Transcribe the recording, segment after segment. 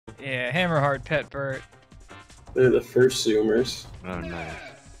Yeah, Hammerheart, Pet Burt. They're the first Zoomers. Oh, nice.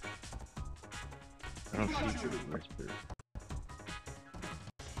 I don't see where's Burt.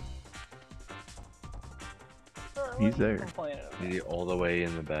 He's there. Maybe all the way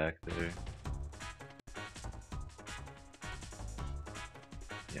in the back there.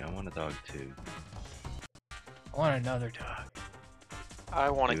 Yeah, I want a dog too. I want another dog. I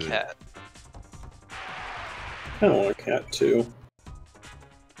want a Dude. cat. I don't want a cat too.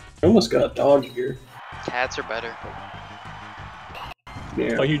 I almost got a dog here. Cats are better.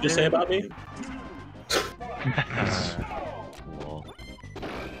 Yeah. What you just say about me? Cool.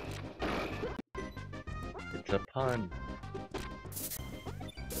 It's a pun.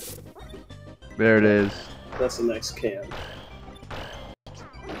 There it is. That's the next cam.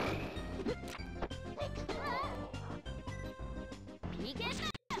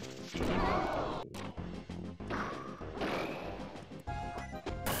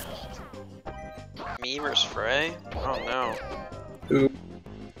 Me versus Fray? Oh no. Who?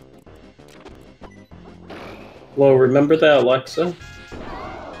 Well, remember that Alexa?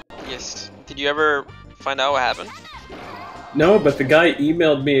 Yes. Did you ever find out what happened? No, but the guy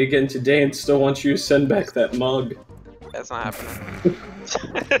emailed me again today and still wants you to send back that mug. That's not happening.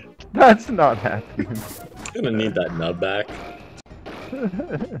 That's not happening. I'm gonna need that nub back.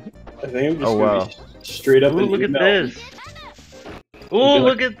 I think I'm just Oh, gonna wow. be straight up Ooh, and look at email. this! Ooh,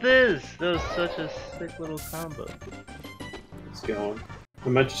 look at this! That was such a sick little combo. It's going. I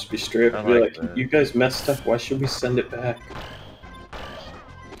might just be straight up and I be like like, that. you guys messed up, why should we send it back?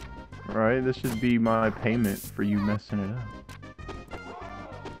 Right, this should be my payment for you messing it up.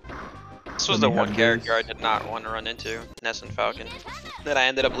 This was Let the me one have character I this. did not want to run into, Ness and Falcon. That I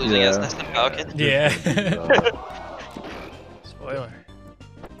ended up losing as Yeah. Ness and Falcon. Yeah. So, Spoiler.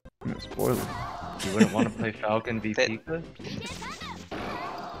 No, spoiler. you wouldn't want to play Falcon v That- Pika?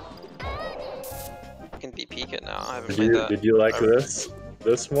 I can be Pika now. I haven't Did played you, that. did you like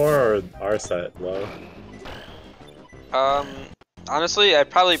this more or our set, Low? Honestly, I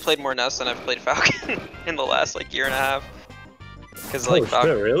probably played more Ness than I've played Falcon in the last like year and a half. Cause like Oh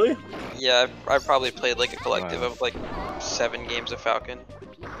Falcon, shit, really? yeah, I've probably played like a collective Wow. of like 7 games of Falcon.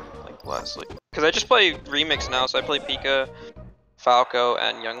 Like last like, cause I just play Remix now, so I play Pika, Falco,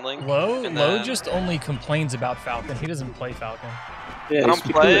 and Youngling. Low And Low then- just only complains about Falcon. He doesn't play Falcon. Yeah, I don't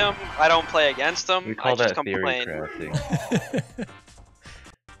he's play becoming- him. I don't play against him. We I call just that theory complain. crafting.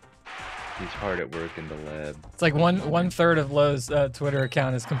 He's hard at work in the lab. It's like one third of Low's Twitter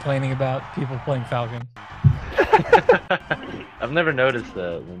account is complaining about people playing Falcon. I've never noticed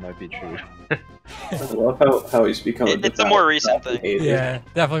that. That might be true. I love how he's becoming. It's a more recent thing. Yeah,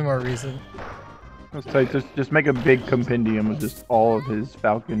 definitely more recent. Let's say just make a big compendium of just all of his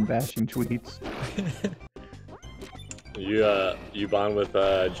Falcon bashing tweets. You bond with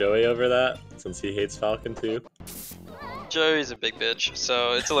Joey over that since he hates Falcon too. Joey's a big bitch,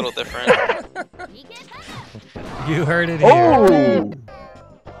 so it's a little different. You heard it here. Oh!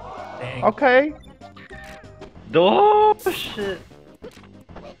 Dang. Okay. Oh shit!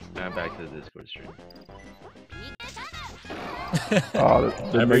 Now back to the Discord stream. Oh,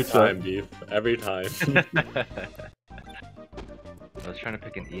 that Every makes time, beef. Every time. I was trying to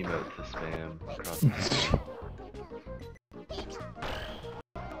pick an emote to spam across the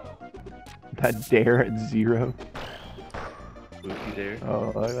that dare at 0. spooky there.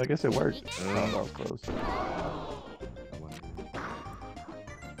 Oh, I guess it worked. Oh, that Oh. was close.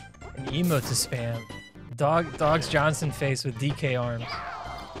 An emote to spam. Dogs Johnson face with DK arms.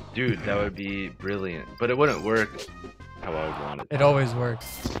 Dude, that would be brilliant. But it wouldn't work how I would want it. It always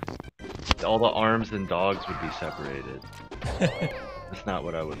works. All the arms and dogs would be separated. That's not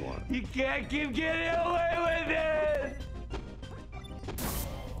what I would want. You can't keep getting away with it!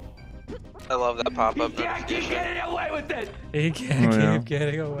 I love that pop-up You can't keep notification. getting away with it! He can't Oh, yeah. keep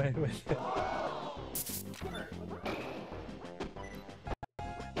getting away with it.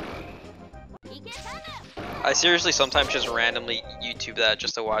 I seriously sometimes just randomly YouTube that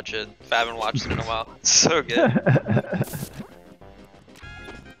just to watch it if I haven't watched it in a while. It's so good.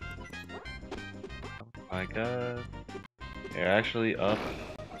 My god. You're actually up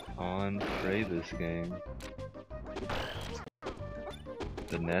on Fray this game.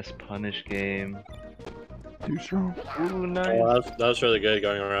 The Ness punish game. Too strong. Ooh, nice. Oh, that was really good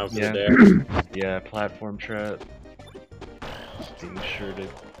going around for Yeah. the dare. Yeah, platform trap. Being sure to.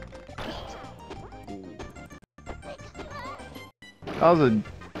 That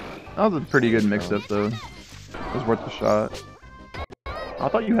was a pretty good mix-up though. It was worth a shot. I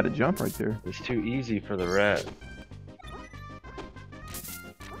thought you had a jump right there. It's too easy for the rat.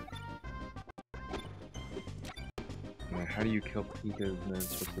 How How do you kill Pika's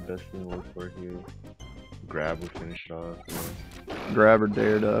Ness? What's the best thing to look for here? Grab will finish it off. Yeah. Grab or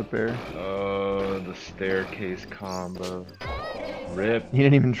dare to up air. Oh, the staircase combo. Rip. He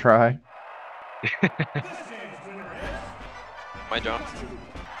didn't even try. My jump.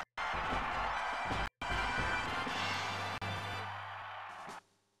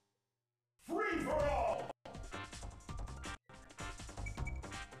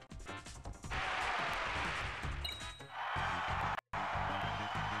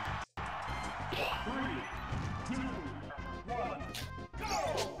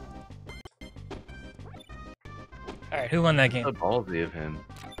 Alright, who won that game? So ballsy of him.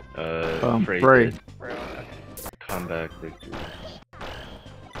 Fray. Fray. Fray. Okay. Comeback victory.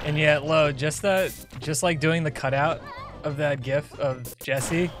 And yet, Low, just like doing the cutout of that GIF of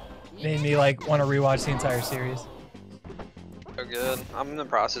Jesse made me like want to rewatch the entire series. So good. I'm in the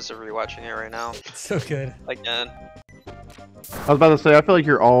process of rewatching it right now. It's so good. Again. I was about to say, I feel like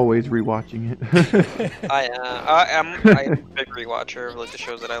you're always rewatching it. I'm a big rewatcher of like the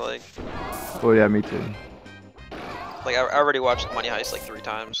shows that I like. Oh yeah, me too. Like I already watched Money Heist like 3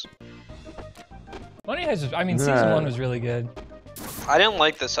 times. Money Heist, I mean, season 1 was really good. I didn't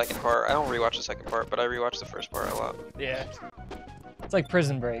like the second part. I don't rewatch the second part, but I rewatched the first part a lot. Yeah. It's like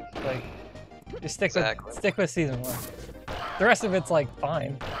Prison Break. Like, just stick with season 1. The rest of it's like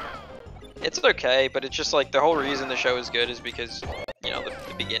fine. It's okay, but it's just like the whole reason the show is good is because, you know,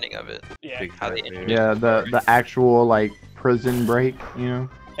 the beginning of it. Yeah. How they Yeah, the actual like prison break, you know.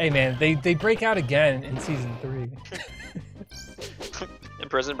 Hey man, they break out again in season 3. In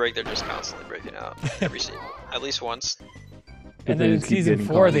Prison Break, they're just constantly breaking out every season, at least once. And then in season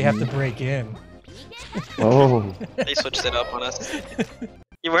 4, they have to break in. Oh. They switched it up on us.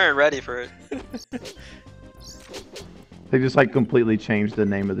 You weren't ready for it. They just like completely changed the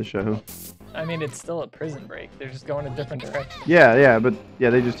name of the show. I mean, it's still a Prison Break. They're just going a different direction. Yeah, but yeah,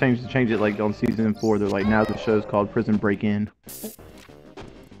 they just changed it like on season 4. They're like, now the show's called Prison Break In.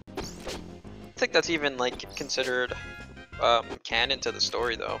 I think that's even like considered canon to the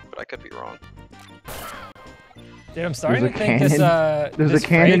story though, but I could be wrong. Dude, I'm starting There's to think this there's this a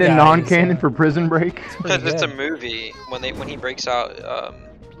canon Fray and guy non-canon is, for Prison Break. Because it's a good. movie when he breaks out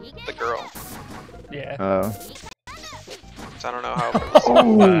the girl. Yeah. So I don't know how.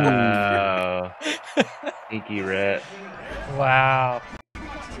 Oh. Wow. Sneaky rat. Wow.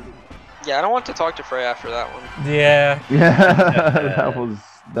 Yeah, I don't want to talk to Fray after that one. Yeah. Yeah,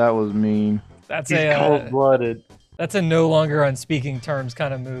 that was mean. That's He's a cold-blooded. that's a no longer on speaking terms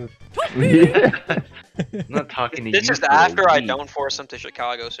kind of move. Yeah. I'm not talking to This you. is after I don't force him to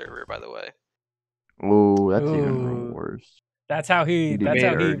Chicago server, by the way. Oh, that's Ooh. even worse. That's how he. You do That's how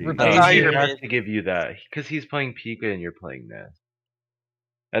he dirty. repays That's how you. you He has repay- to give you that because he's playing Pika and you're playing Ness.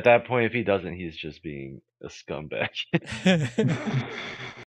 At that point, if he doesn't, he's just being a scumbag.